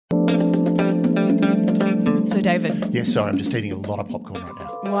So, David. Yes, sorry, I'm just eating a lot of popcorn right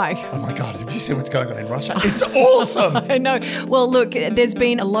now. Why? Oh my God, have you seen what's going on in Russia? It's awesome. I know. Well, look, there's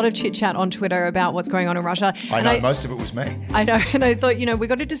been a lot of chit-chat on Twitter about what's going on in Russia. I know, most of it was me. I know, and I thought, we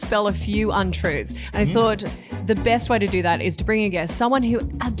got to dispel a few untruths. And I thought the best way to do that is to bring a guest, someone who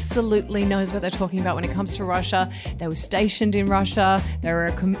absolutely knows what they're talking about when it comes to Russia. They were stationed in Russia. They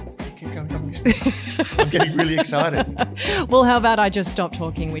were Keep going on this. I'm getting really excited. Well, how about I just stop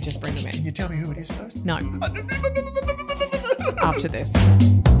talking? We just bring them in. Can you tell me who it is first? No. After this.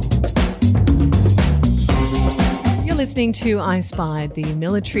 You're listening to I Spied, the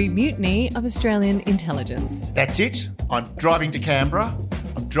military mutiny of Australian intelligence. That's it. I'm driving to Canberra.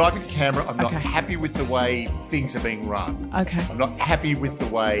 I'm not happy with the way things are being run. Okay. I'm not happy with the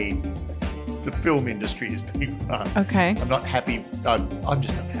way the film industry is being run. Okay. I'm not happy. I'm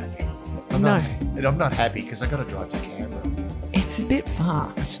just not happy. I'm not happy because I got to drive to Canberra. It's a bit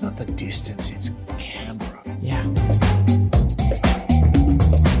far. It's not the distance, it's Canberra. Yeah.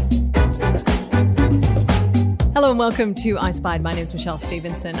 Hello and welcome to I Spied. My name is Michelle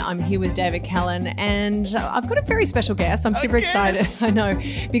Stevenson. I'm here with David Callan and I've got a very special guest. I'm super excited. I know,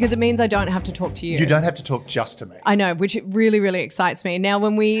 because it means I don't have to talk to you. You don't have to talk just to me. I know, which really, really excites me. Now,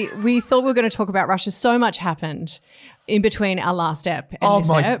 when we thought we were going to talk about Russia, so much happened in between our last ep and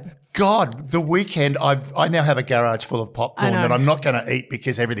this ep. God, the weekend, I now have a garage full of popcorn that I'm not going to eat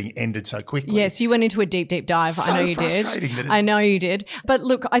because everything ended so quickly. Yes, you went into a deep, deep dive. So I know you did. I know you did. But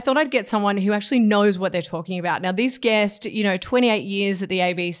look, I thought I'd get someone who actually knows what they're talking about. Now, this guest, 28 years at the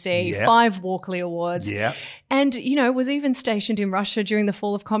ABC, 5 Walkley Awards. Yeah. And, was even stationed in Russia during the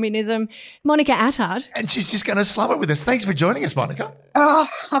fall of communism. Monica Attard. And she's just going to slum it with us. Thanks for joining us, Monica. Oh,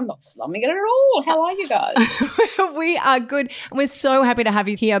 I'm not slumming it at all. How are you guys? We are good. And we're so happy to have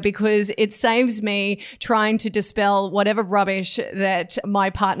you here because it saves me trying to dispel whatever rubbish that my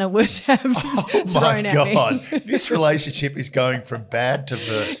partner would have thrown at me. Oh, my God. This relationship is going from bad to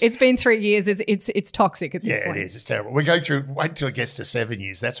worse. It's been 3 years. It's toxic at this point. Yeah, it is. It's terrible. We're going through, wait till it gets to 7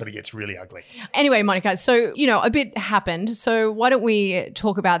 years. That's when it gets really ugly. Anyway, Monica, so, a bit happened. So why don't we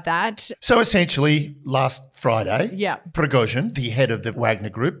talk about that? So essentially, last Friday, yeah, Prigozhin, the head of the Wagner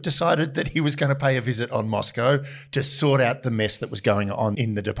Group, decided that he was going to pay a visit on Moscow to sort out the mess that was going on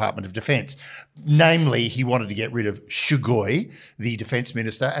in the Department of Defence. Namely, he wanted to get rid of Shugoi, the defence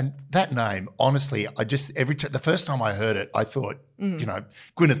minister. And that name, honestly, the first time I heard it, I thought,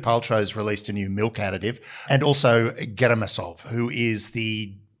 Gwyneth Paltrow's released a new milk additive. And also Gerasimov, who is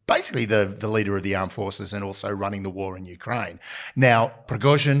basically the leader of the armed forces and also running the war in Ukraine. Now,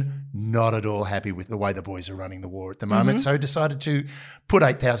 Prigozhin, not at all happy with the way the boys are running the war at the moment, so decided to put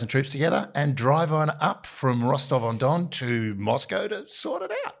 8,000 troops together and drive on up from Rostov-on-Don to Moscow to sort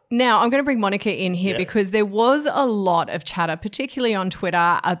it out. Now, I'm going to bring Monica in here because there was a lot of chatter, particularly on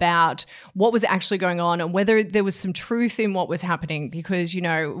Twitter, about what was actually going on and whether there was some truth in what was happening because,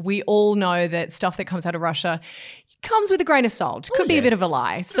 we all know that stuff that comes out of Russia comes with a grain of salt. Could be a bit of a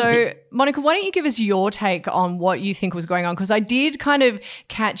lie. So, Monica, why don't you give us your take on what you think was going on? Because I did kind of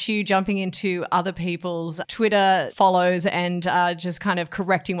catch you jumping into other people's Twitter follows and just kind of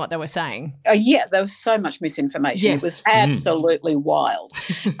correcting what they were saying. Yeah, there was so much misinformation. Yes. It was absolutely wild.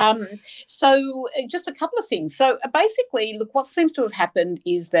 So just a couple of things. So basically, look, what seems to have happened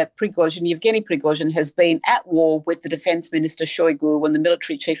is that Yevgeny Prigozhin has been at war with the Defence Minister Shoigu and the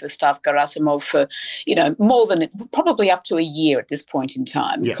Military Chief of Staff Gerasimov for, more than probably up to a year at this point in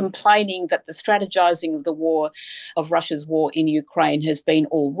time, complaining that the strategizing of Russia's war in Ukraine has been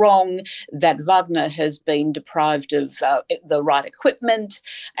all wrong, that Wagner has been deprived of the right equipment,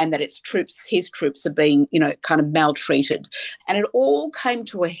 and that his troops are being, kind of maltreated. And it all came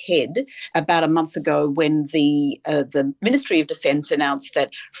to a head about a month ago when the Ministry of Defence announced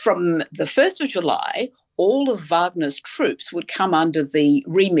that from the 1st of July, all of Wagner's troops would come under the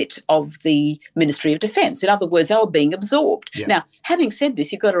remit of the Ministry of Defence. In other words, they were being absorbed. Yeah. Now, having said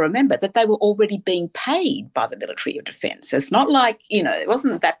this, you've got to remember that they were already being paid by the Military of Defence. It's not like, it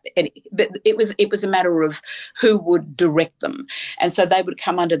wasn't that, but it was a matter of who would direct them. And so they would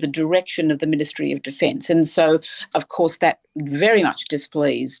come under the direction of the Ministry of Defence. And so, of course, that very much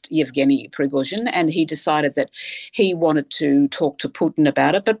displeased Yevgeny Prigozhin, and he decided that he wanted to talk to Putin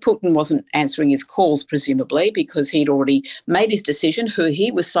about it, but Putin wasn't answering his calls, presumably, because he'd already made his decision who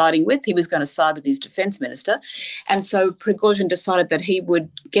he was siding with. He was going to side with his defence minister. And so Prigozhin decided that he would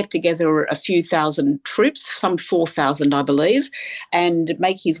get together a few thousand troops, some 4,000, I believe, and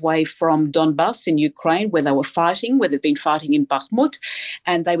make his way from Donbass in Ukraine, where they've been fighting in Bakhmut,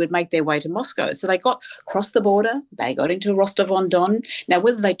 and they would make their way to Moscow. So they crossed the border, they got into Rostov-on-Don. Now,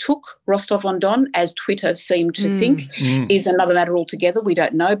 whether they took Rostov-on-Don, as Twitter seemed to think, is another matter altogether. We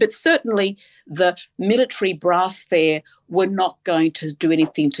don't know. But certainly the military brass there were not going to do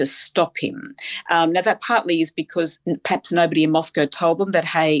anything to stop him. Now, that partly is because perhaps nobody in Moscow told them that,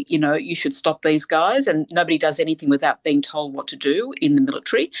 hey, you should stop these guys, and nobody does anything without being told what to do in the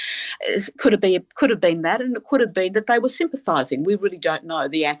military. It could have been that, and it could have been that they were sympathising. We really don't know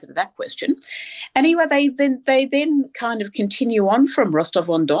the answer to that question. Anyway, they then kind of continue on from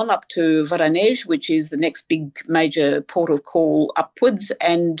Rostov-on-Don up to Voronezh, which is the next big major port of call upwards,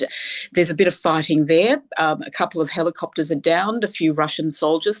 and there's a bit of fighting there. A couple of helicopters are downed, a few Russian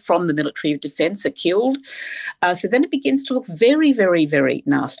soldiers from the military of defence are killed. So then it begins to look very, very, very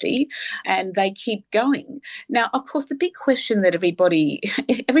nasty, and they keep going. Now, of course, the big question that everybody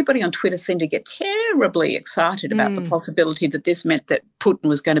on Twitter seemed to get terribly excited about the possibility that this meant that Putin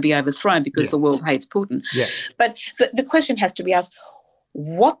was going to be overthrown because the world hates Putin. Yeah. But the question has to be asked,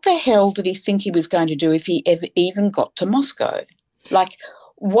 what the hell did he think he was going to do if he ever even got to Moscow? Like,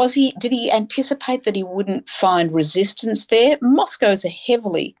 did he anticipate that he wouldn't find resistance there? Moscow's a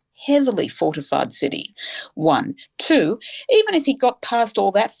heavily fortified city, one. Two, even if he got past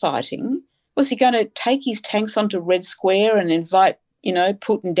all that fighting, was he going to take his tanks onto Red Square and invite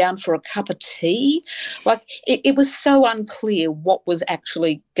Putin down for a cup of tea? Like, it was so unclear what was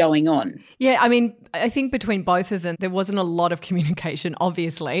actually going on. Yeah, I mean, I think between both of them, there wasn't a lot of communication,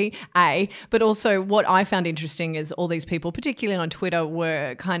 obviously, but also what I found interesting is all these people, particularly on Twitter,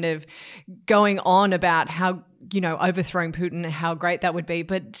 were kind of going on about how overthrowing Putin, how great that would be.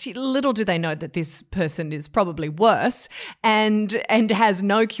 But little do they know that this person is probably worse and has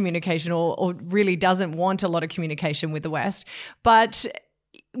no communication or really doesn't want a lot of communication with the West. But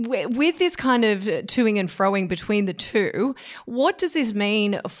with this kind of toing and froing between the two, what does this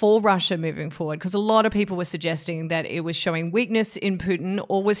mean for Russia moving forward? Because a lot of people were suggesting that it was showing weakness in Putin,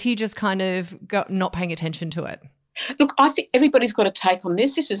 or was he just kind of not paying attention to it? Look, I think everybody's got a take on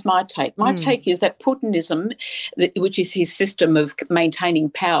this. This is my take. My take is that Putinism, which is his system of maintaining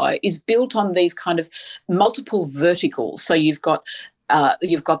power, is built on these kind of multiple verticals. So you've got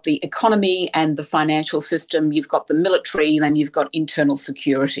the economy and the financial system, you've got the military, and you've got internal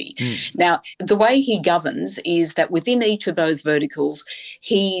security. Now, the way he governs is that within each of those verticals,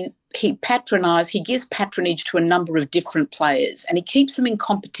 he gives patronage to a number of different players, and he keeps them in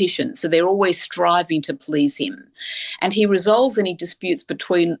competition, so they're always striving to please him. And he resolves any disputes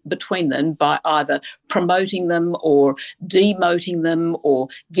between them by either promoting them or demoting them or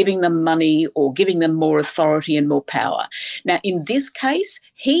giving them money or giving them more authority and more power. Now, in this case,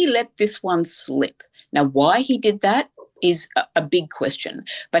 he let this one slip. Now, why he did that is a big question,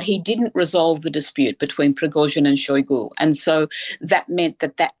 but he didn't resolve the dispute between Prigozhin and Shoigu, and so that meant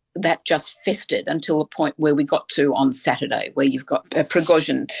that just festered until the point where we got to on Saturday, where you've got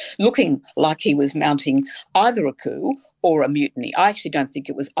Prigozhin looking like he was mounting either a coup or a mutiny. I actually don't think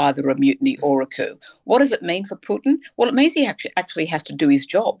it was either a mutiny or a coup. What does it mean for Putin? Well, it means he actually has to do his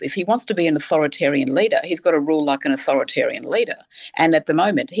job. If he wants to be an authoritarian leader, he's got to rule like an authoritarian leader. And at the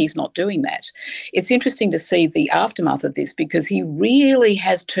moment, he's not doing that. It's interesting to see the aftermath of this, because he really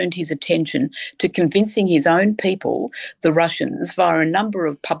has turned his attention to convincing his own people, the Russians, via a number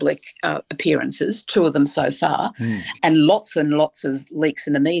of public appearances, 2 of them so far, and lots of leaks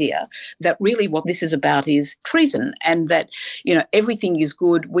in the media, that really what this is about is treason, and that, everything is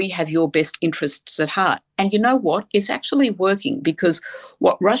good, we have your best interests at heart. And you know what? It's actually working, because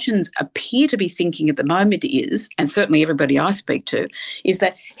what Russians appear to be thinking at the moment is, and certainly everybody I speak to, is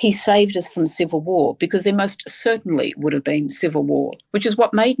that he saved us from civil war, because there most certainly would have been civil war, which is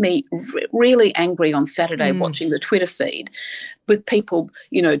what made me really angry on Saturday watching the Twitter feed with people,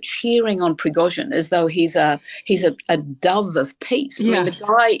 cheering on Prigozhin as though he's a dove of peace. Yeah. I mean, the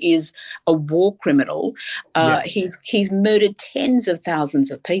guy is a war criminal. He's murdered tens of thousands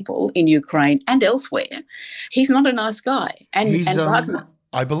of people in Ukraine and elsewhere. He's not a nice guy. And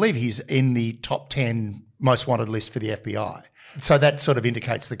I believe he's in the top 10 most wanted list for the FBI. So that sort of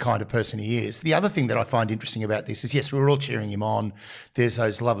indicates the kind of person he is. The other thing that I find interesting about this is, yes, we were all cheering him on. There's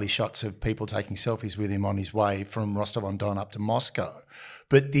those lovely shots of people taking selfies with him on his way from Rostov-on-Don up to Moscow.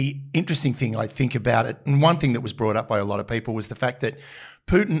 But the interesting thing I think about it, and one thing that was brought up by a lot of people, was the fact that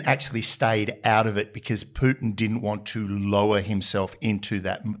Putin actually stayed out of it because Putin didn't want to lower himself into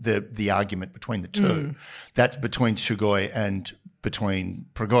that the argument between the two. That's between Shugoi and between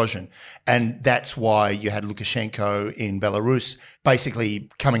Prigozhin. And that's why you had Lukashenko in Belarus basically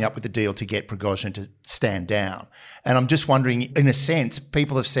coming up with a deal to get Prigozhin to stand down. And I'm just wondering, in a sense,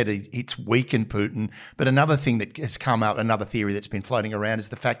 people have said it's weakened Putin, but another thing that has come out, another theory that's been floating around, is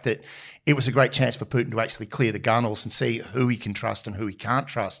the fact that it was a great chance for Putin to actually clear the gunnels and see who he can trust and who he can't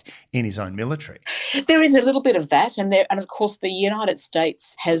trust in his own military. There is a little bit of that, and of course the United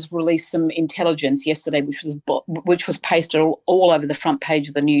States has released some intelligence yesterday, which was pasted all over the front page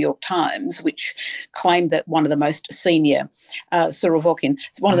of the New York Times, which claimed that one of the most senior, Surovikin,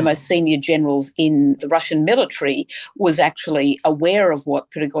 one of the most senior generals in the Russian military, was actually aware of what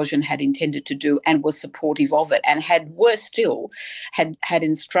Prigozhin had intended to do and was supportive of it, and worse still, had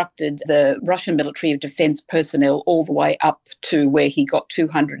instructed the Russian military of defence personnel all the way up to where he got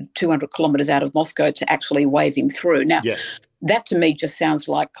 200 kilometres out of Moscow to actually wave him through. Now, that to me just sounds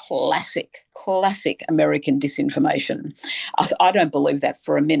like classic American disinformation. I don't believe that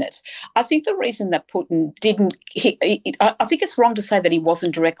for a minute. I think the reason that Putin didn't, I think it's wrong to say that he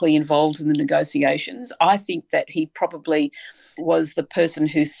wasn't directly involved in the negotiations. I think that he probably was the person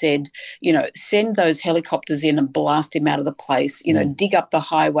who said, send those helicopters in and blast him out of the place, dig up the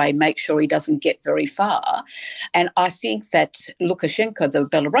highway, make sure he doesn't get very far. And I think that Lukashenko, the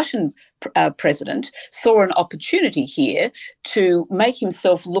Belarusian president, saw an opportunity here to make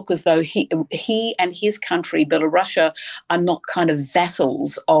himself look as though he and his country, Belarus, are not kind of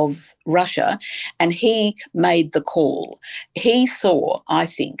vassals of Russia, and he made the call. He saw, I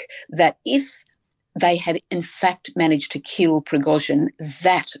think, that if they had in fact managed to kill Prigozhin,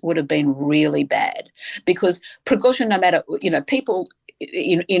 that would have been really bad, because Prigozhin, no matter, people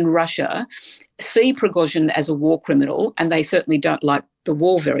in Russia see Prigozhin as a war criminal, and they certainly don't like the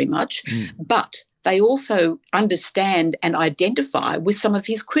war very much, but they also understand and identify with some of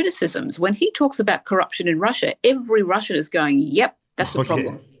his criticisms. When he talks about corruption in Russia, every Russian is going, yep, that's a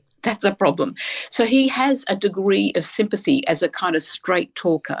problem. Yeah. That's a problem. So he has a degree of sympathy as a kind of straight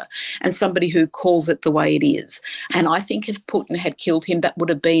talker and somebody who calls it the way it is. And I think if Putin had killed him, that would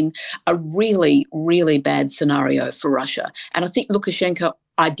have been a really, really bad scenario for Russia. And I think Lukashenko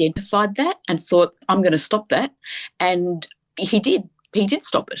identified that and thought, I'm going to stop that. And he did. He did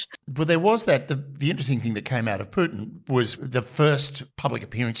stop it. Well, there was that. The interesting thing that came out of Putin was the first public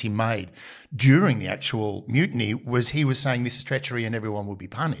appearance he made during the actual mutiny was he was saying this is treachery and everyone will be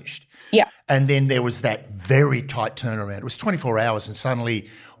punished. Yeah. And then there was that very tight turnaround. It was 24 hours and suddenly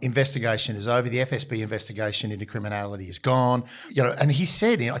investigation is over. The FSB investigation into criminality is gone. And he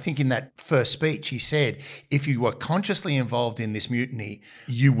said, I think in that first speech, he said, if you were consciously involved in this mutiny,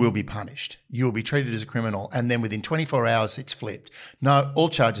 you will be punished. You will be treated as a criminal. And then within 24 hours, it's flipped. No, all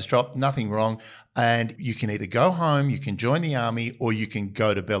charges dropped, nothing wrong. And you can either go home, you can join the army, or you can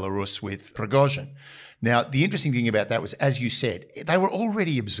go to Belarus with Prigozhin. Now, the interesting thing about that was, as you said, they were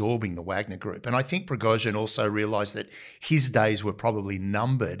already absorbing the Wagner Group. And I think Prigozhin also realised that his days were probably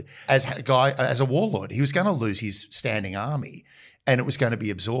numbered as a warlord. He was going to lose his standing army and it was going to be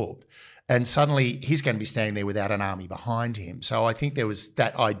absorbed. And suddenly he's going to be standing there without an army behind him. So I think there was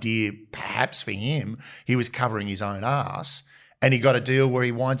that idea, perhaps for him, he was covering his own arse. And he got a deal where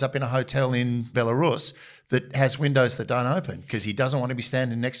he winds up in a hotel in Belarus that has windows that don't open because he doesn't want to be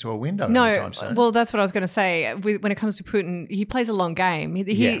standing next to a window anytime soon. Well, that's what I was going to say. When it comes to Putin, he plays a long game.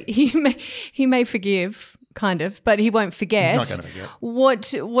 He may forgive, kind of, but he won't forget. He's not going to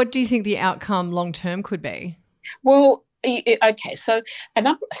forget. What do you think the outcome long term could be? Well, okay, so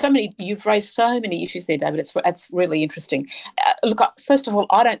you've raised so many issues there, David. It's really interesting. Look, first of all,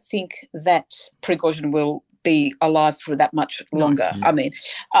 I don't think that Prigozhin will be alive for that much longer. I mean,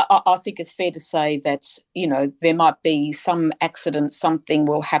 I think it's fair to say that, there might be some accident, something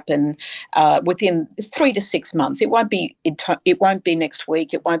will happen within 3 to 6 months. It won't be next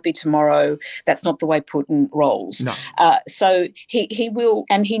week. It won't be tomorrow. That's not the way Putin rolls. No. So he will,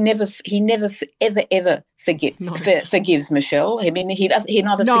 and he never ever forgives Michelle. I mean, he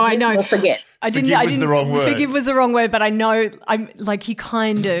neither forgives nor forget. The wrong word. Forgive was the wrong word, but I know he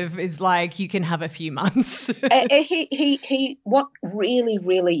kind of is like, you can have a few months. He what really,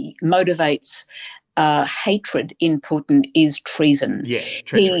 really motivates hatred in Putin is treason. Yeah,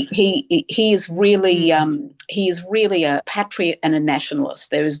 treachery. He is really a patriot and a nationalist.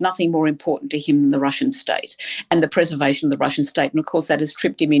 There is nothing more important to him than the Russian state and the preservation of the Russian state. And of course, that has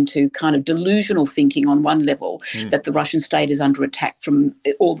tripped him into kind of delusional thinking on one level that the Russian state is under attack from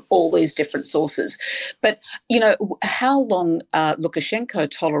all these different sources. But how long Lukashenko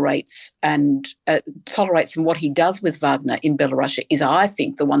tolerates and what he does with Wagner in Belarus is, I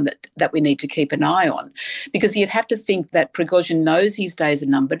think, the one that we need to keep an eye eye on, because you'd have to think that Prigozhin knows his days are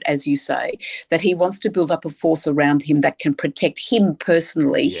numbered, as you say, that he wants to build up a force around him that can protect him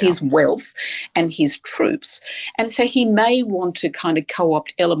personally, his wealth and his troops. And so he may want to kind of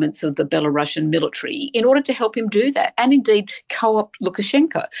co-opt elements of the Belarusian military in order to help him do that, and indeed co-opt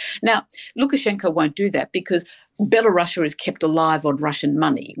Lukashenko. Now, Lukashenko won't do that because Belarus is kept alive on Russian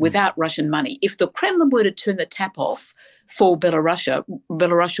money. Without Russian money, if the Kremlin were to turn the tap off for Belarus,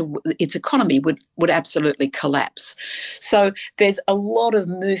 its economy would absolutely collapse. So there's a lot of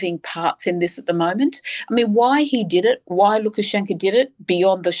moving parts in this at the moment. I mean, why he did it, why Lukashenko did it,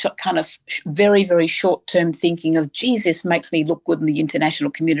 beyond the kind of very, very short-term thinking of, geez, this makes me look good in the international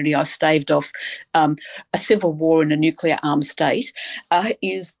community, I staved off a civil war in a nuclear-armed state,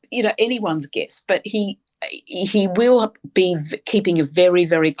 is, anyone's guess. But he will be keeping a very,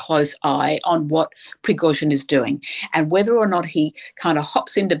 very close eye on what Prigozhin is doing, and whether or not he kind of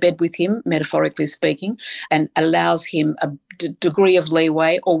hops into bed with him, metaphorically speaking, and allows him a degree of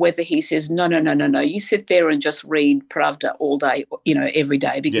leeway, or whether he says, no, you sit there and just read Pravda all day, every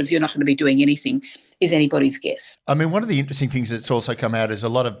day, because you're not going to be doing anything, is anybody's guess. I mean, one of the interesting things that's also come out is a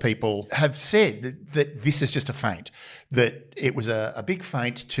lot of people have said that this is just a feint, that it was a big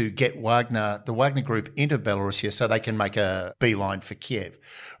feint to get the Wagner Group into Belarus so they can make a beeline for Kiev,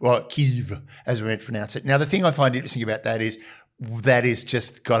 or Kyiv, as we're meant to pronounce it. Now, the thing I find interesting about that is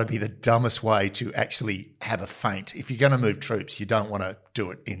just got to be the dumbest way to actually have a feint. If you're going to move troops, you don't want to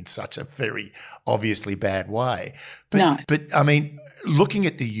do it in such a very obviously bad way. But I mean, looking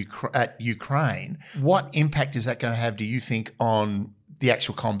at Ukraine, what impact is that going to have, do you think, on the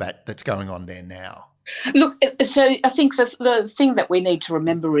actual combat that's going on there now? Look, so I think the thing that we need to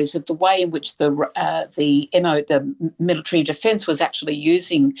remember is that the way in which the military defence was actually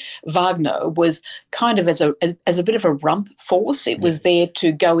using Wagner was kind of as a bit of a rump force. It was there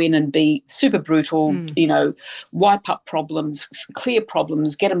to go in and be super brutal, wipe up problems, clear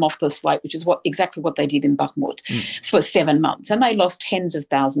problems, get them off the slate, which is exactly what they did in Bakhmut for 7 months. And they lost tens of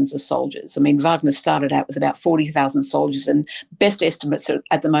thousands of soldiers. I mean, Wagner started out with about 40,000 soldiers, and best estimates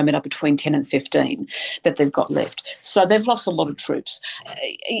at the moment are between 10 and 15 that they've got left. So they've lost a lot of troops.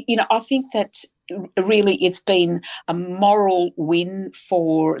 I think that really it's been a moral win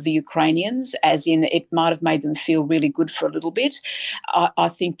for the Ukrainians, as in it might have made them feel really good for a little bit. I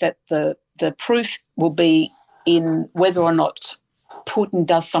think that the proof will be in whether or not Putin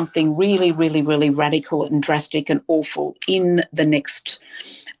does something really, really, really radical and drastic and awful in the next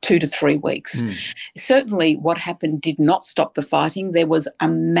 2 to 3 weeks. Certainly what happened did not stop the fighting. There were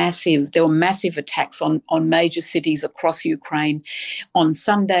massive attacks on major cities across Ukraine on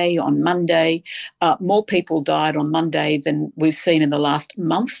Sunday, on Monday. More people died on Monday than we've seen in the last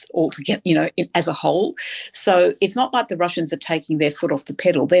month altogether, as a whole. So it's not like the Russians are taking their foot off the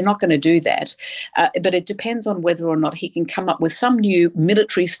pedal. They're not going to do that. But it depends on whether or not he can come up with some new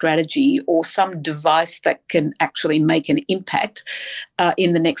military strategy or some device that can actually make an impact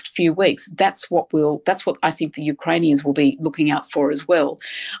in the next few weeks. That's what I think the Ukrainians will be looking out for as well.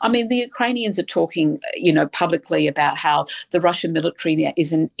 I mean, the Ukrainians are talking, publicly about how the Russian military now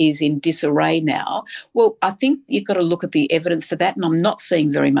is in disarray now. Well, I think you've got to look at the evidence for that, and I'm not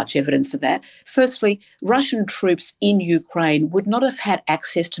seeing very much evidence for that. Firstly, Russian troops in Ukraine would not have had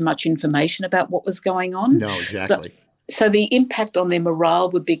access to much information about what was going on. No, exactly. So the impact on their morale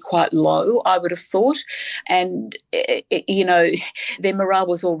would be quite low, I would have thought. And, their morale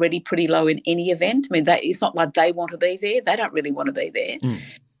was already pretty low in any event. I mean, it's not like they want to be there. They don't really want to be there.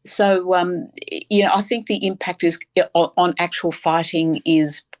 So, I think the impact on actual fighting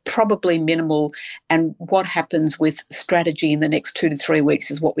is probably minimal, and what happens with strategy in the next 2 to 3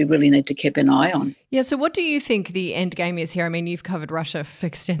 weeks is what we really need to keep an eye on. Yeah, so what do you think the end game is here? I mean, you've covered Russia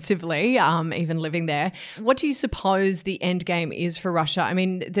extensively, even living there. What do you suppose the end game is for Russia? I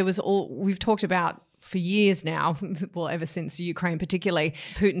mean, we've talked about for years now, well, ever since Ukraine particularly,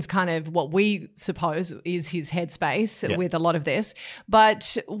 Putin's kind of what we suppose is his headspace with a lot of this.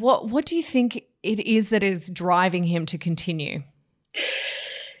 But what do you think it is that is driving him to continue?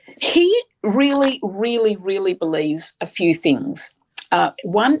 He really, really, really believes a few things.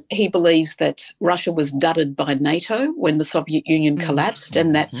 One, he believes that Russia was dudded by NATO when the Soviet Union collapsed,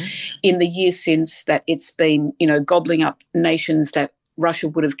 and that in the years since that it's been, gobbling up nations that Russia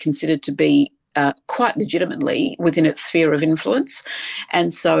would have considered to be quite legitimately within its sphere of influence.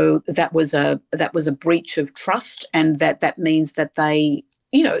 And so that was a breach of trust, and that means that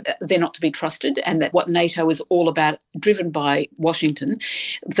they're not to be trusted, and that what NATO is all about, driven by Washington,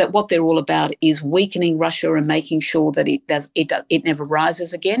 that what they're all about is weakening Russia and making sure that it never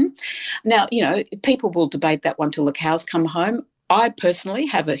rises again. Now, people will debate that one till the cows come home. I personally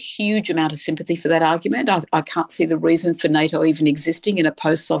have a huge amount of sympathy for that argument. I can't see the reason for NATO even existing in a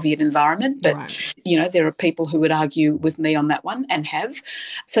post-Soviet environment, but, there are people who would argue with me on that one and have.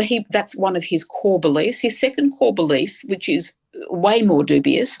 So that's one of his core beliefs. His second core belief, which is way more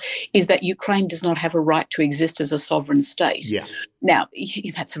dubious, is that Ukraine does not have a right to exist as a sovereign state. Yeah. Now,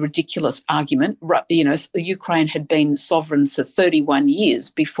 that's a ridiculous argument. Ukraine had been sovereign for 31 years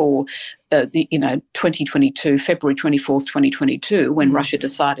before 2022, February 24th, 2022, when Russia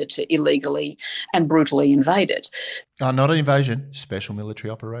decided to illegally and brutally invade it. Not an invasion, special military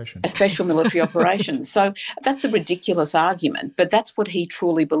operation. A special military operation. So that's a ridiculous argument, but that's what he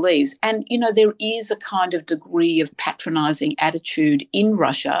truly believes. And, there is a kind of degree of patronising attitude in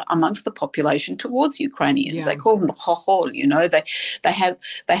Russia amongst the population towards Ukrainians. Yeah. They call them the khokhol,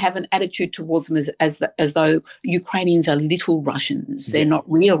 they have an attitude towards them as though Ukrainians are little Russians. They're not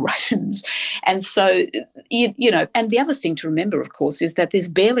real Russians. And so, and the other thing to remember, of course, is that there's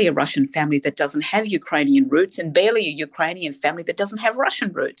barely a Russian family that doesn't have Ukrainian roots and barely a Ukrainian family that doesn't have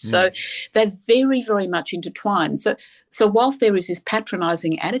Russian roots. So they're very, very much intertwined. So whilst there is this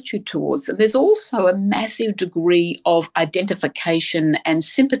patronising attitude towards them, there's also a massive degree of identification and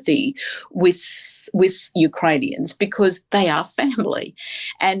sympathy with Ukrainians because they are family.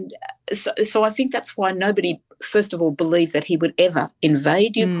 And so I think that's why nobody, first of all, believed that he would ever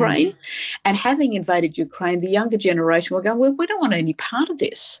invade Ukraine. And having invaded Ukraine, the younger generation will go, well, we don't want any part of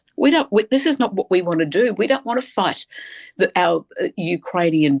this. This is not what we want to do. We don't want to fight our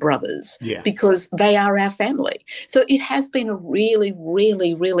Ukrainian brothers because they are our family. So it has been a really,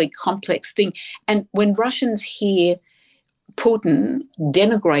 really, really complex thing. And when Russians hear Putin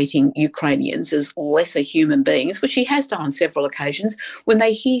denigrating Ukrainians as lesser human beings, which he has done on several occasions, when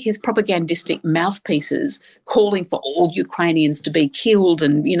they hear his propagandistic mouthpieces calling for all Ukrainians to be killed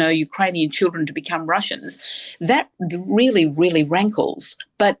and, Ukrainian children to become Russians, that really, really rankles.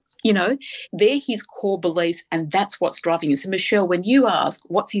 But they're his core beliefs, and that's what's driving him. So, Michelle, when you ask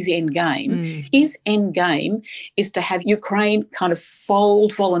what's his end game, his end game is to have Ukraine kind of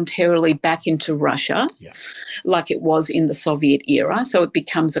fold voluntarily back into Russia, like it was in the Soviet era. So it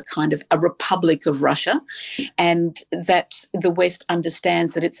becomes a kind of a republic of Russia, and that the West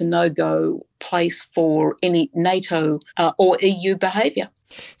understands that it's a no-go place for any NATO or EU behaviour.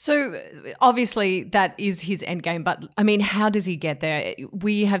 So obviously that is his endgame, but I mean, how does he get there?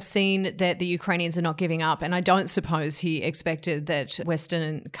 We have seen that the Ukrainians are not giving up, and I don't suppose he expected that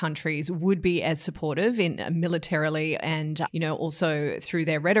Western countries would be as supportive in militarily and, also through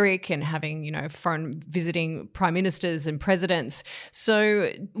their rhetoric and having, foreign visiting prime ministers and presidents.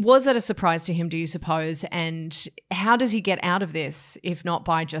 So was that a surprise to him, do you suppose? And how does he get out of this, if not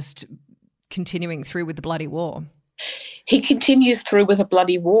by just continuing through with the bloody war? He continues through with a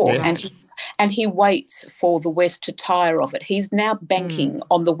bloody war, and he waits for the West to tire of it. He's now banking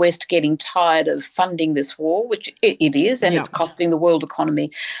on the West getting tired of funding this war, which it is, and it's costing the world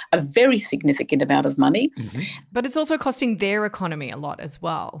economy a very significant amount of money. But it's also costing their economy a lot as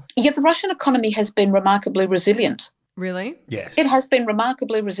well. Yeah, the Russian economy has been remarkably resilient. Really? Yes. It has been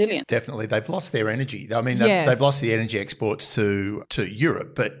remarkably resilient. Definitely. They've lost their energy. I mean, they've lost the energy exports to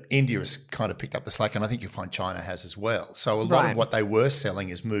Europe, but India has kind of picked up the slack, and I think you'll find China has as well. So a lot of what they were selling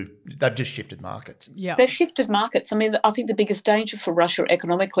has moved. They've just shifted markets. Yeah. They've shifted markets. I mean, I think the biggest danger for Russia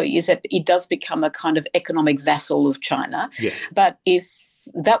economically is that it does become a kind of economic vassal of China. Yeah. But if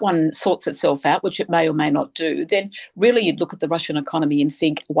that one sorts itself out, which it may or may not do, then really you'd look at the Russian economy and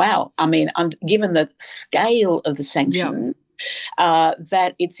think, wow, I mean, given the scale of the sanctions,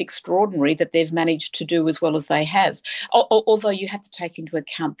 that it's extraordinary that they've managed to do as well as they have. Although you have to take into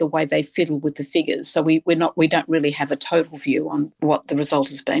account the way they fiddle with the figures, so we don't really have a total view on what the result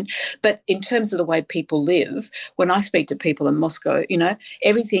has been. But in terms of the way people live, when I speak to people in Moscow,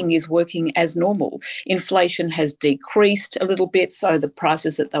 everything is working as normal. Inflation has decreased a little bit, so the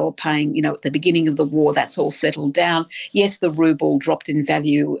prices that they were paying, at the beginning of the war, that's all settled down. Yes, the ruble dropped in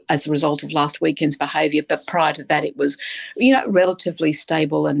value as a result of last weekend's behaviour, but prior to that it was relatively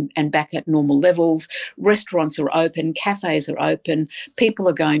stable and back at normal levels. Restaurants are open, cafes are open, people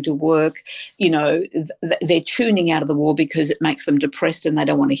are going to work. They're tuning out of the war because it makes them depressed and they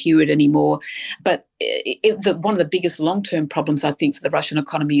don't want to hear it anymore. But one of the biggest long-term problems, I think, for the Russian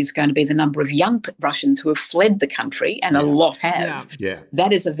economy is going to be the number of young Russians who have fled the country, and a lot have. Yeah.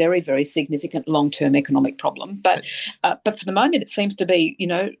 That is a very, very significant long-term economic problem. But for the moment, it seems to be,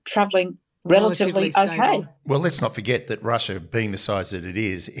 travelling relatively okay. Well, let's not forget that Russia, being the size that it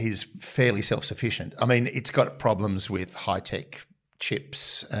is fairly self-sufficient. I mean, it's got problems with high-tech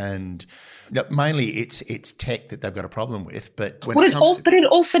chips and mainly it's tech that they've got a problem with. But when but it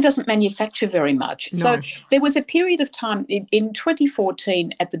also doesn't manufacture very much. No. So there was a period of time in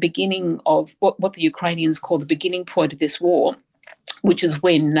 2014 at the beginning of what the Ukrainians call the beginning point of this war, which is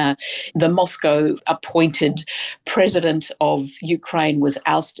when the Moscow appointed president of Ukraine was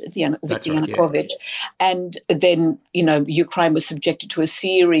ousted, Yanukovych. Yeah. And then, Ukraine was subjected to a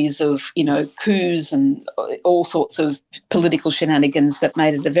series of, coups and all sorts of political shenanigans that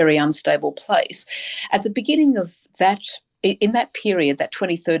made it a very unstable place. At the beginning of that, in that period, that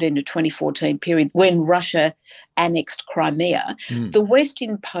 2013 to 2014 period, when Russia annexed Crimea, the West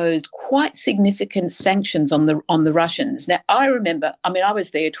imposed quite significant sanctions on the Russians. Now, I remember, I was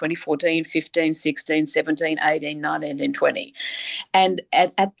there 2014, 15, 16, 17, 18, 19, and 20. And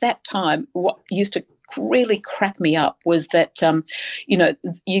at that time, what used to really cracked me up was that,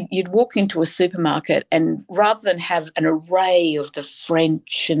 you'd walk into a supermarket and rather than have an array of the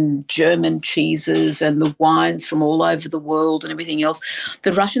French and German cheeses and the wines from all over the world and everything else,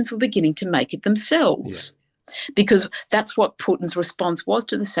 the Russians were beginning to make it themselves. Yeah. Because that's what Putin's response was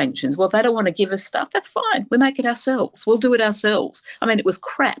to the sanctions. Well, they don't want to give us stuff. That's fine. We make it ourselves. We'll do it ourselves. It was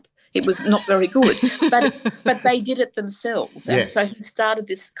crap. It was not very good, but they did it themselves. And so he started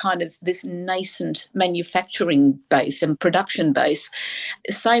this nascent manufacturing base and production base.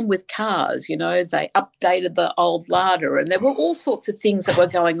 Same with cars, they updated the old Lada and there were all sorts of things that were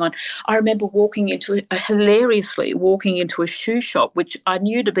going on. I remember walking into a shoe shop, which I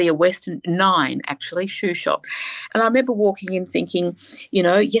knew to be a Western shoe shop. And I remember walking in thinking,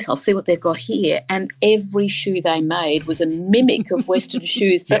 yes, I'll see what they've got here. And every shoe they made was a mimic of Western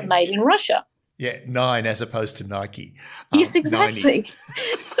shoes but made in Russia. Yeah, 9 as opposed to Nike. Yes, exactly.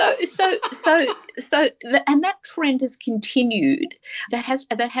 90. And that trend has continued. That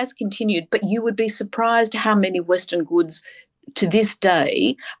has continued. But you would be surprised how many Western goods to this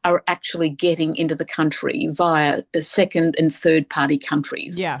day are actually getting into the country via second and third party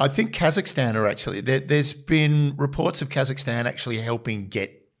countries. Yeah, I think Kazakhstan are actually. There's been reports of Kazakhstan actually helping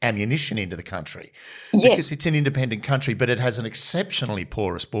get ammunition into the country because it's an independent country, but it has an exceptionally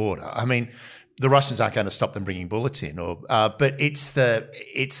porous border. The Russians aren't going to stop them bringing bullets in, but it's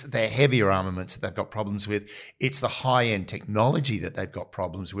the heavier armaments that they've got problems with. It's the high-end technology that they've got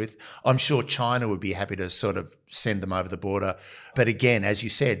problems with. I'm sure China would be happy to sort of send them over the border. But again, as you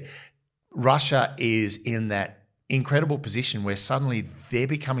said, Russia is in that incredible position where suddenly they're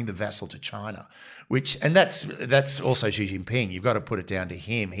becoming the vassal to China, and that's also Xi Jinping. You've got to put it down to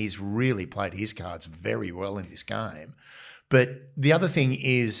him. He's really played his cards very well in this game. But the other thing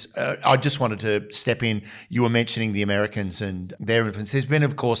is, I just wanted to step in. You were mentioning the Americans and their influence. There's been,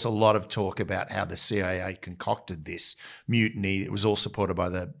 of course, a lot of talk about how the CIA concocted this mutiny. It was all supported by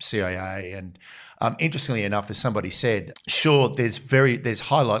the CIA. And interestingly enough, as somebody said, sure, there's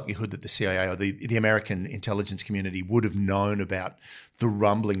high likelihood that the CIA or the American intelligence community would have known about the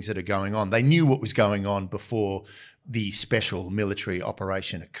rumblings that are going on. They knew what was going on before the special military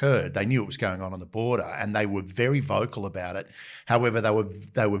operation occurred. They knew what was going on the border and they were very vocal about it. However,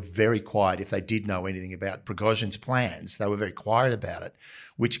 they were very quiet. If they did know anything about Prigozhin's plans, they were very quiet about it,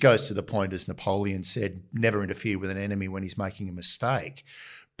 which goes to the point, as Napoleon said, never interfere with an enemy when he's making a mistake.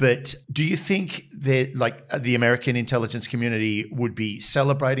 But do you think that, the American intelligence community would be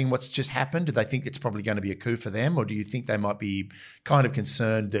celebrating what's just happened? Do they think it's probably going to be a coup for them? Or do you think they might be kind of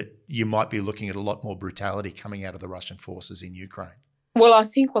concerned that you might be looking at a lot more brutality coming out of the Russian forces in Ukraine? Well, I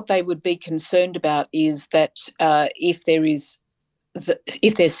think what they would be concerned about is that if there's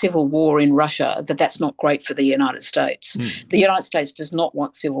civil war in Russia, that's not great for the United States. The United States does not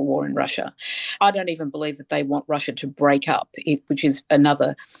want civil war in Russia. I don't even believe that they want Russia to break up, which is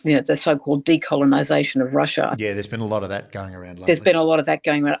another, the so-called decolonization of Russia. Yeah, there's been a lot of that going around lately. There's been a lot of that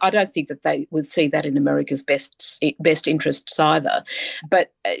going around. I don't think that they would see that in America's best interests either.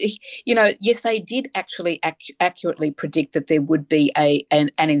 But, yes, they did actually accurately predict that there would be an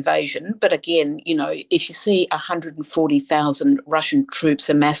invasion. But again, if you see 140,000 Russian troops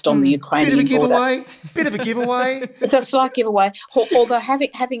amassed on the Ukrainian border. Bit of a giveaway. It's a slight giveaway. Although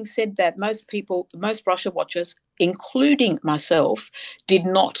having said that, most Russia watchers, including myself, did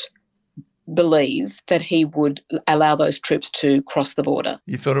not believe that he would allow those troops to cross the border.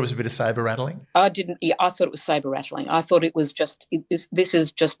 You thought it was a bit of saber rattling? I didn't. Yeah, I thought it was saber rattling. I thought it was just. This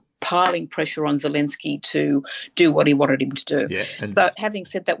is just piling pressure on Zelensky to do what he wanted him to do. Yeah, so having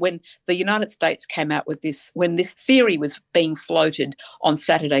said that, when the United States came out with this, when this theory was being floated on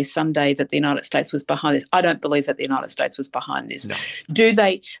Saturday, Sunday, that the United States was behind this, I don't believe that the United States was behind this. No.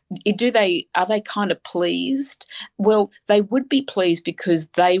 Are they kind of pleased? Well, they would be pleased because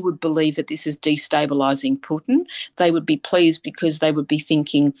they would believe that this is destabilising Putin. They would be pleased because they would be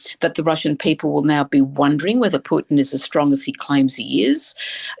thinking that the Russian people will now be wondering whether Putin is as strong as he claims he is.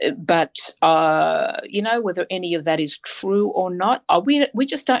 But, whether any of that is true or not, we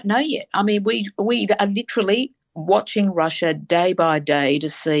just don't know yet. I mean, we are literally watching Russia day by day to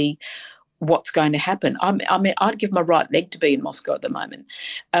see what's going to happen. I mean, I'd give my right leg to be in Moscow at the moment.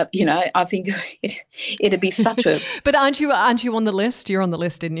 I think it'd be such a... But aren't you on the list? You're on the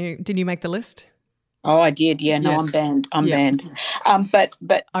list, didn't you? Didn't you make the list? Oh, I did. Yeah, no, yes. I'm banned. I'm banned.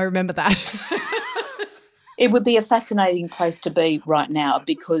 But I remember that. It would be a fascinating place to be right now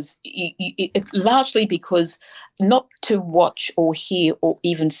because largely because not to watch or hear or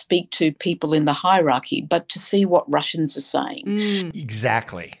even speak to people in the hierarchy, but to see what Russians are saying.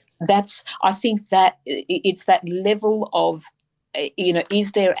 Exactly. I think that it's that level of,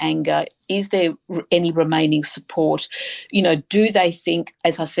 is there anger? Is there any remaining support? Do they think,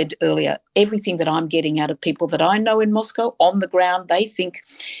 as I said earlier, everything that I'm getting out of people that I know in Moscow on the ground, they think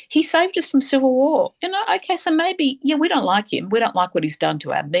he saved us from civil war. Okay, so maybe, we don't like him. We don't like what he's done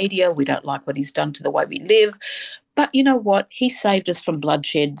to our media. We don't like what he's done to the way we live. But you know what? He saved us from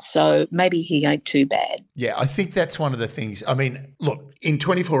bloodshed, so maybe he ain't too bad. Yeah, I think that's one of the things. I mean, look, in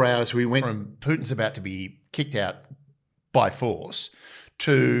 24 hours, we went from Putin's about to be kicked out by force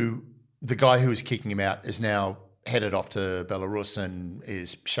to the guy who was kicking him out is now headed off to Belarus and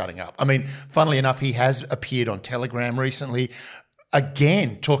is shutting up. I mean, funnily enough, he has appeared on Telegram recently,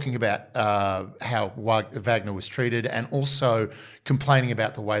 again talking about how Wagner was treated and also complaining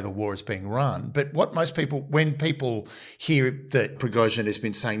about the way the war is being run. But what most people, when people hear that Prigozhin has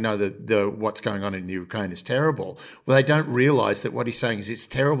been saying, no, what's going on in Ukraine is terrible, well, they don't realise that what he's saying is it's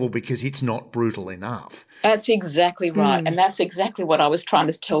terrible because it's not brutal enough. That's exactly right. And that's exactly what I was trying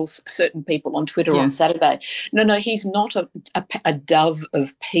to tell certain people on Twitter on Saturday. No, he's not a dove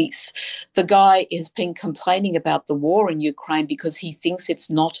of peace. The guy has been complaining about the war in Ukraine because he thinks it's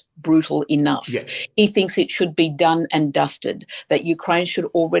not brutal enough. Yeah. He thinks it should be done and dusted, that Ukraine should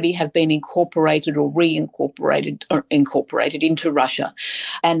already have been incorporated or reincorporated or incorporated into Russia,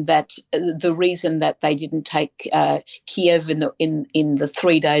 and that the reason that they didn't take Kiev in the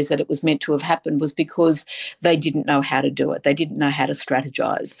 3 days that it was meant to have happened was because they didn't know how to do it. They didn't know how to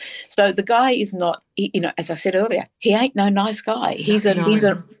strategize. So the guy is not, as I said earlier, he ain't no nice guy. He's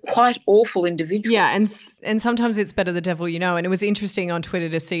a quite awful individual. Yeah, and sometimes it's better the devil you know. And it was interesting on Twitter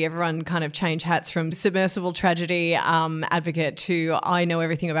to see everyone kind of change hats from submersible tragedy advocate to I know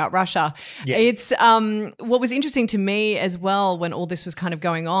everything about Russia. Yeah. It's what was interesting to me as well when all this was kind of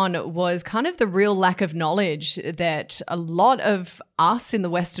going on was kind of the real lack of knowledge that a lot of us in the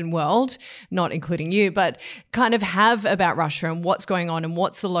Western world, not including you, but kind of have about Russia and what's going on and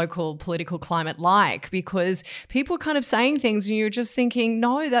what's the local political climate like, because people are kind of saying things and you're just thinking,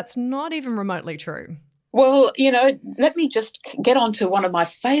 no, that's not even remotely true. Well, let me just get on to one of my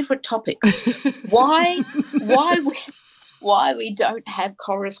favourite topics. Why we don't have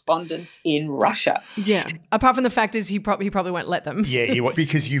correspondence in Russia. Yeah. Apart from the fact is he probably won't let them. Yeah,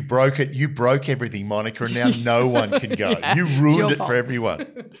 because you broke it. You broke everything, Monica, and now no one can go. Yeah, you ruined it for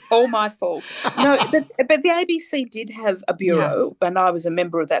everyone. All my fault. No, but the ABC did have a bureau, and I was a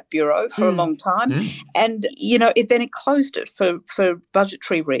member of that bureau for a long time. And, then it closed it for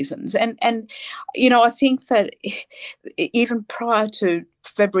budgetary reasons. And I think that even prior to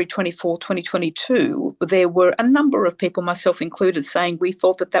February 24, 2022, there were a number of people, myself included, saying we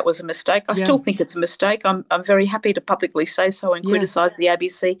thought that was a mistake. I still think it's a mistake. I'm very happy to publicly say so and criticise the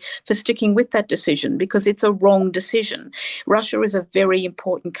ABC for sticking with that decision because it's a wrong decision. Russia is a very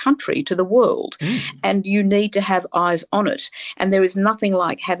important country to the world and you need to have eyes on it. And there is nothing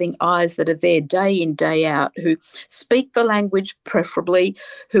like having eyes that are there day in, day out, who speak the language preferably,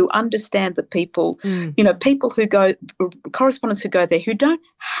 who understand the people, people who go, correspondents who go there, who don't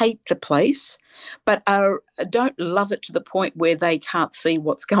hate the place, but don't love it to the point where they can't see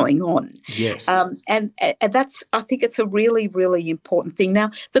what's going on. Yes. And that's, I think it's a really, really important thing.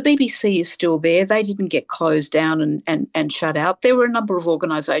 Now, the BBC is still there. They didn't get closed down and shut out. There were a number of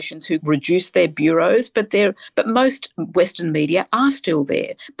organisations who reduced their bureaus, but most Western media are still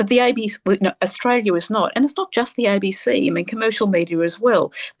there. But the ABC, Australia is not. And it's not just the ABC. I mean, commercial media as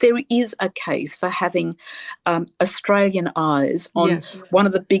well. There is a case for having Australian eyes on one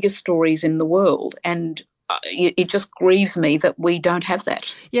of the biggest stories in the world. And it just grieves me that we don't have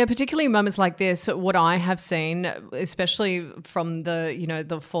that. Yeah, particularly moments like this, what I have seen, especially from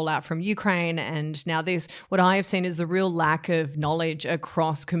the fallout from Ukraine and now this, what I have seen is the real lack of knowledge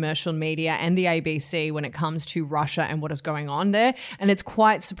across commercial media and the ABC when it comes to Russia and what is going on there. And it's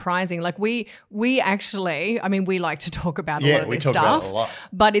quite surprising. Like we actually, I mean, we like to talk about a lot of this stuff,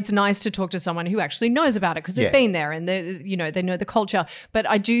 but it's nice to talk to someone who actually knows about it because they've been there and they know the culture. But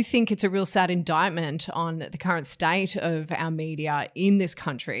I do think it's a real sad indictment on the current state of our media in this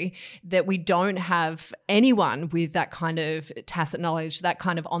country that we don't have anyone with that kind of tacit knowledge, that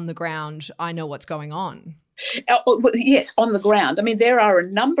kind of on the ground, I know what's going on. Yes, on the ground. I mean, there are a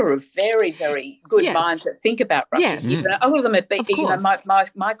number of very, very good minds that think about Russia. Yes. A lot of them have been,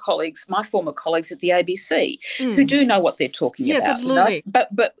 my colleagues, my former colleagues at the ABC, who do know what they're talking about. Yes, absolutely.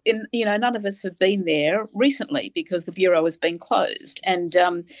 But none of us have been there recently because the bureau has been closed, and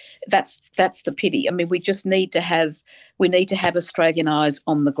that's the pity. I mean, we just need to have Australian eyes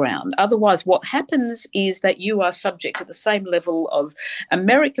on the ground. Otherwise, what happens is that you are subject to the same level of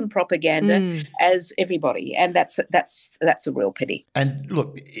American propaganda as everybody. And that's a real pity. And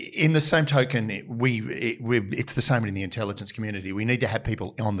look, in the same token, it's the same in the intelligence community. We need to have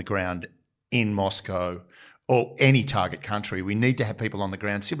people on the ground in Moscow or any target country. We need to have people on the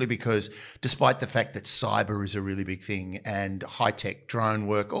ground simply because despite the fact that cyber is a really big thing and high-tech drone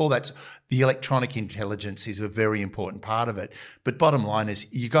work, all that's, the electronic intelligence is a very important part of it. But bottom line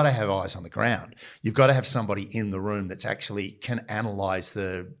is you've got to have eyes on the ground. You've got to have somebody in the room that's actually can analyse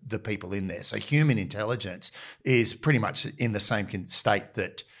the people in there. So human intelligence is pretty much in the same state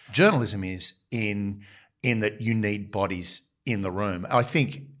that journalism is in that you need bodies in the room. I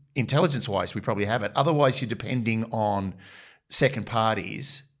think intelligence-wise, we probably have it. Otherwise, you're depending on second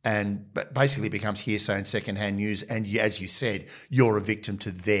parties and basically becomes hearsay and second-hand news. And as you said, you're a victim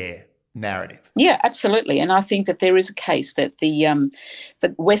to their narrative. Yeah, absolutely. And I think that there is a case that the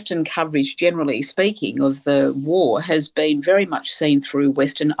Western coverage, generally speaking, of the war has been very much seen through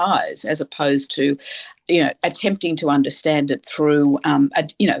Western eyes as opposed to attempting to understand it through,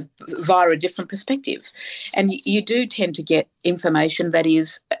 via a different perspective. And you do tend to get information that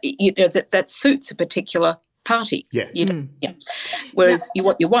is, that suits a particular party. Yeah. Whereas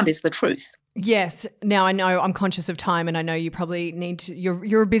what you want is the truth. Yes. Now, I know I'm conscious of time and I know you probably need to,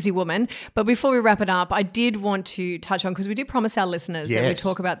 you're a busy woman, but before we wrap it up, I did want to touch on, because we did promise our listeners that we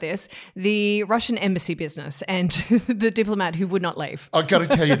talk about this, the Russian embassy business and the diplomat who would not leave. I've got to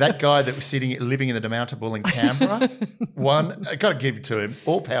tell you, that guy that was living in the Demountable in Canberra, I've got to give it to him,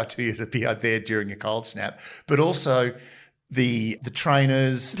 all power to you to be out there during a cold snap, but also the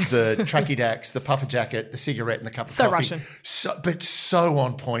trainers, the tracky dacks, the puffer jacket, the cigarette and the cup of coffee. Russian. But so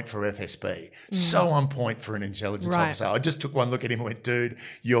on point for FSB, so on point for an intelligence officer. I just took one look at him and went, dude,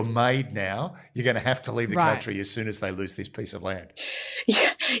 you're made now. You're going to have to leave the country as soon as they lose this piece of land.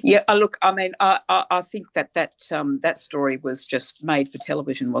 Yeah. Look, I mean, I think that story was just made for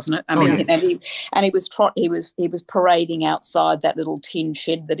television, wasn't it? I mean, and he was parading outside that little tin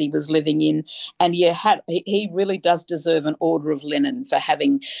shed that he was living in, and he really does deserve an Order of Lenin for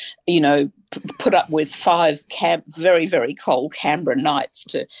having, put up with 5 very, very cold Canberra nights.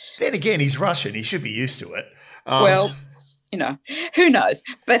 Then again, he's Russian. He should be used to it. Well, who knows?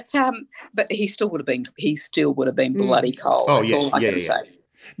 But he still would have been bloody cold. Oh, That's all I can say.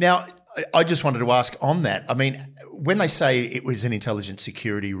 Now, I just wanted to ask on that. I mean, when they say it was an intelligence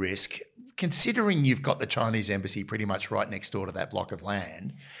security risk, considering you've got the Chinese embassy pretty much right next door to that block of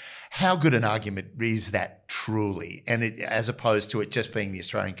land, how good an argument is that truly? And as opposed to it just being the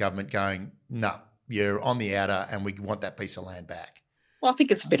Australian government going, no, you're on the outer and we want that piece of land back. Well, I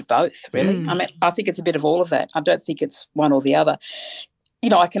think it's a bit of both, really. I mean, I think it's a bit of all of that. I don't think it's one or the other.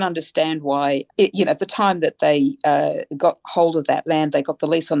 I can understand why, at the time that they got hold of that land, they got the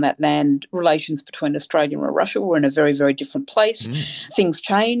lease on that land, relations between Australia and Russia were in a very, very different place. Things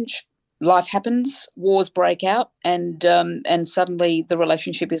change. Life happens, wars break out, and suddenly the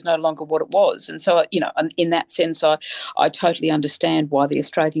relationship is no longer what it was. And so, in that sense, I totally understand why the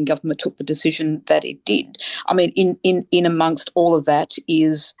Australian government took the decision that it did. I mean, in amongst all of that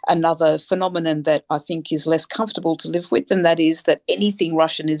is another phenomenon that I think is less comfortable to live with, and that is that anything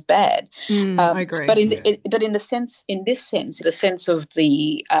Russian is bad. I agree. But in this sense, the sense of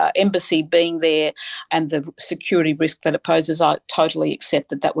the embassy being there and the security risk that it poses, I totally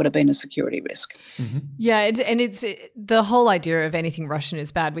accept that would have been a security risk. Yeah, it's the whole idea of anything Russian is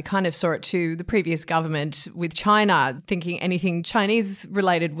bad. We kind of saw it too, the previous government with China, thinking anything Chinese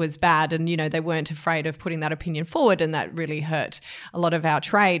related was bad, and they weren't afraid of putting that opinion forward, and that really hurt a lot of our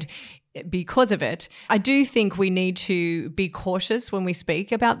trade because of it. I do think we need to be cautious when we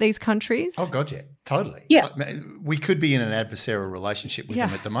speak about these countries. Oh, God, yeah. Totally. Yeah. We could be in an adversarial relationship with them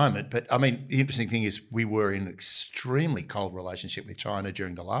at the moment. But, I mean, the interesting thing is we were in an extremely cold relationship with China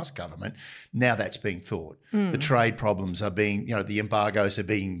during the last government. Now that's being thawed. The trade problems are being, the embargoes are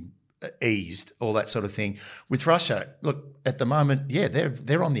being eased, all that sort of thing. With Russia, look, at the moment,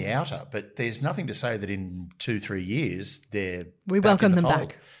 they're on the outer, but there's nothing to say that in 2-3 years we welcome them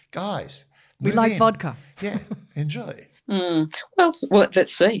back. Guys, we like vodka. Yeah, enjoy. Well,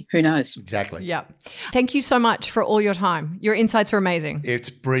 let's see. Who knows? Exactly. Yeah. Thank you so much for all your time. Your insights are amazing. It's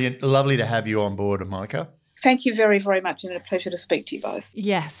brilliant. Lovely to have you on board, Monica. Thank you very, very much, and a pleasure to speak to you both.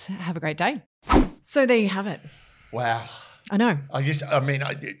 Yes. Have a great day. So there you have it. Wow. I know.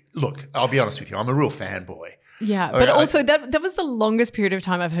 Look, I'll be honest with you. I'm a real fanboy. Yeah, but also that was the longest period of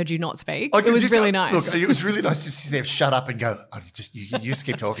time I've heard you not speak. It was really nice. Look, it was really nice to sit there, shut up and go, you just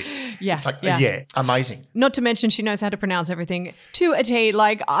keep talking. Yeah. It's like, amazing. Not to mention she knows how to pronounce everything to a T.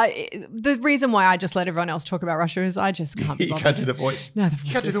 Like, the reason why I just let everyone else talk about Russia is I just can't be bothered. You can't do the voice. No, the voice.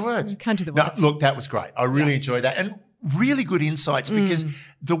 You can't do the words. Can't do the words. No, look, that was great. I really enjoyed that. And really good insights because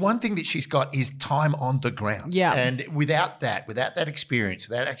the one thing that she's got is time on the ground. Yeah. And without that experience,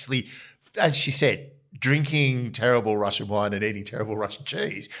 without actually, as she said, drinking terrible Russian wine and eating terrible Russian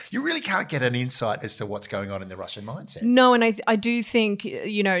cheese, you really can't get an insight as to what's going on in the Russian mindset. No, and I do think,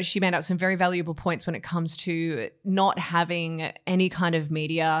 she made up some very valuable points when it comes to not having any kind of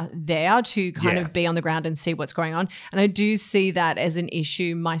media there to kind of be on the ground and see what's going on. And I do see that as an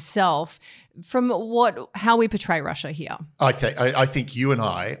issue myself from how we portray Russia here. I think you and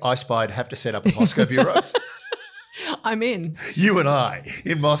I Spied, have to set up a Moscow bureau. I'm in. You and I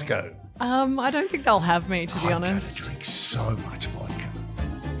in Moscow. I don't think they'll have me, to be honest. I'm going to drink so much vodka.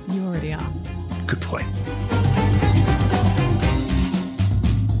 You already are. Good point.